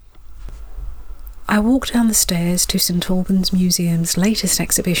I walked down the stairs to St Albans Museum's latest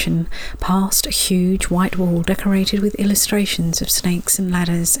exhibition, past a huge white wall decorated with illustrations of snakes and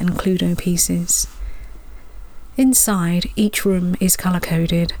ladders and Cluedo pieces. Inside, each room is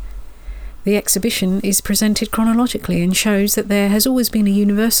colour-coded. The exhibition is presented chronologically and shows that there has always been a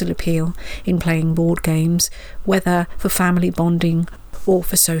universal appeal in playing board games, whether for family bonding or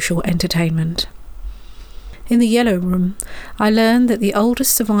for social entertainment. In the Yellow Room, I learned that the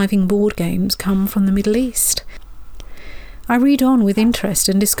oldest surviving board games come from the Middle East. I read on with interest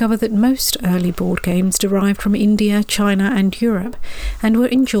and discover that most early board games derived from India, China and Europe, and were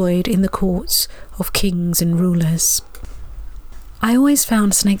enjoyed in the courts of kings and rulers. I always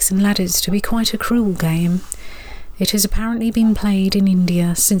found Snakes and Ladders to be quite a cruel game. It has apparently been played in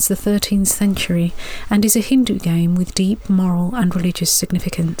India since the 13th century and is a Hindu game with deep moral and religious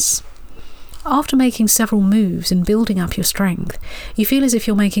significance. After making several moves and building up your strength, you feel as if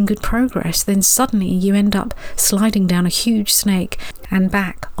you're making good progress, then suddenly you end up sliding down a huge snake and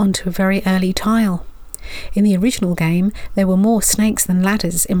back onto a very early tile. In the original game, there were more snakes than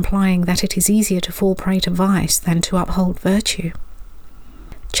ladders, implying that it is easier to fall prey to vice than to uphold virtue.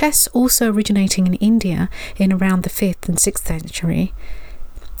 Chess, also originating in India in around the 5th and 6th century,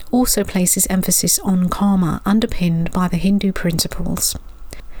 also places emphasis on karma underpinned by the Hindu principles.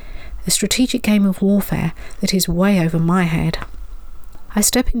 A strategic game of warfare that is way over my head. I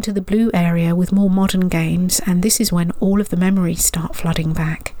step into the blue area with more modern games, and this is when all of the memories start flooding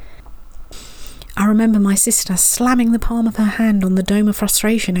back. I remember my sister slamming the palm of her hand on the Dome of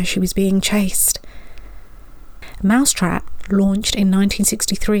Frustration as she was being chased. Mousetrap, launched in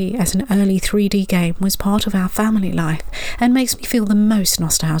 1963 as an early 3D game, was part of our family life and makes me feel the most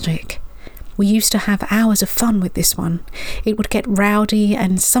nostalgic. We used to have hours of fun with this one. It would get rowdy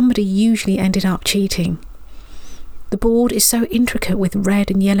and somebody usually ended up cheating. The board is so intricate with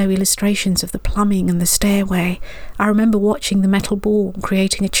red and yellow illustrations of the plumbing and the stairway. I remember watching the metal ball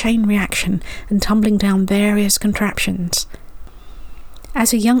creating a chain reaction and tumbling down various contraptions.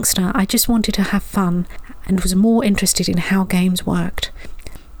 As a youngster, I just wanted to have fun and was more interested in how games worked.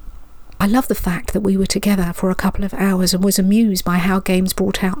 I love the fact that we were together for a couple of hours and was amused by how games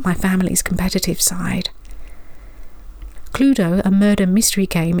brought out my family's competitive side. Cluedo, a murder mystery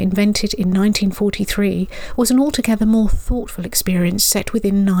game invented in 1943, was an altogether more thoughtful experience set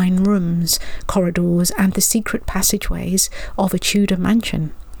within 9 rooms, corridors and the secret passageways of a Tudor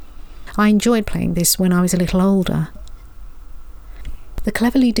mansion. I enjoyed playing this when I was a little older. The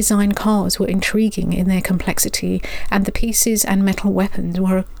cleverly designed cards were intriguing in their complexity, and the pieces and metal weapons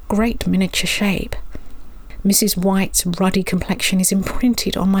were a great miniature shape. Mrs. White's ruddy complexion is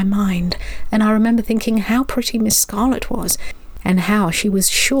imprinted on my mind, and I remember thinking how pretty Miss Scarlet was, and how she was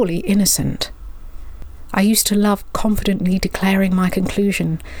surely innocent. I used to love confidently declaring my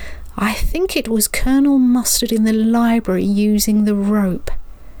conclusion. I think it was Colonel Mustard in the library using the rope.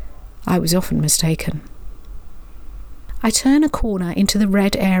 I was often mistaken. I turn a corner into the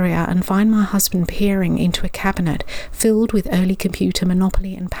red area and find my husband peering into a cabinet filled with early computer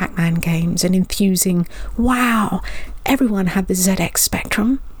Monopoly and Pac-Man games and enthusing, "Wow, everyone had the ZX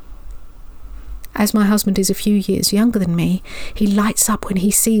Spectrum." As my husband is a few years younger than me, he lights up when he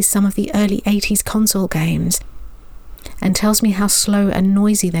sees some of the early 80s console games and tells me how slow and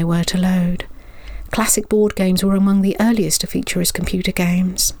noisy they were to load. Classic board games were among the earliest to feature as computer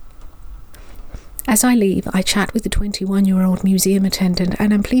games. As I leave, I chat with the 21-year-old museum attendant,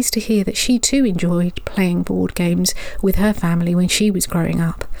 and I'm pleased to hear that she too enjoyed playing board games with her family when she was growing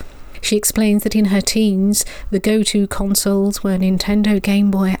up. She explains that in her teens, the go-to consoles were Nintendo, Game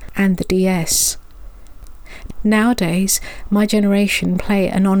Boy and the DS. Nowadays, my generation play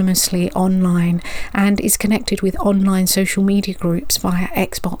anonymously online and is connected with online social media groups via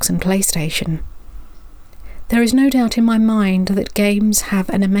Xbox and PlayStation. There is no doubt in my mind that games have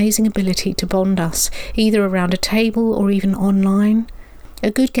an amazing ability to bond us, either around a table or even online. A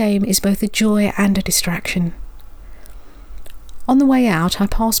good game is both a joy and a distraction. On the way out, I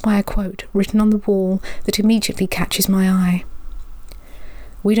pass by a quote written on the wall that immediately catches my eye.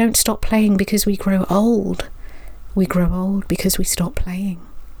 "We don't stop playing because we grow old. We grow old because we stop playing."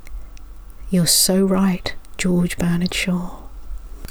 You're so right, George Bernard Shaw.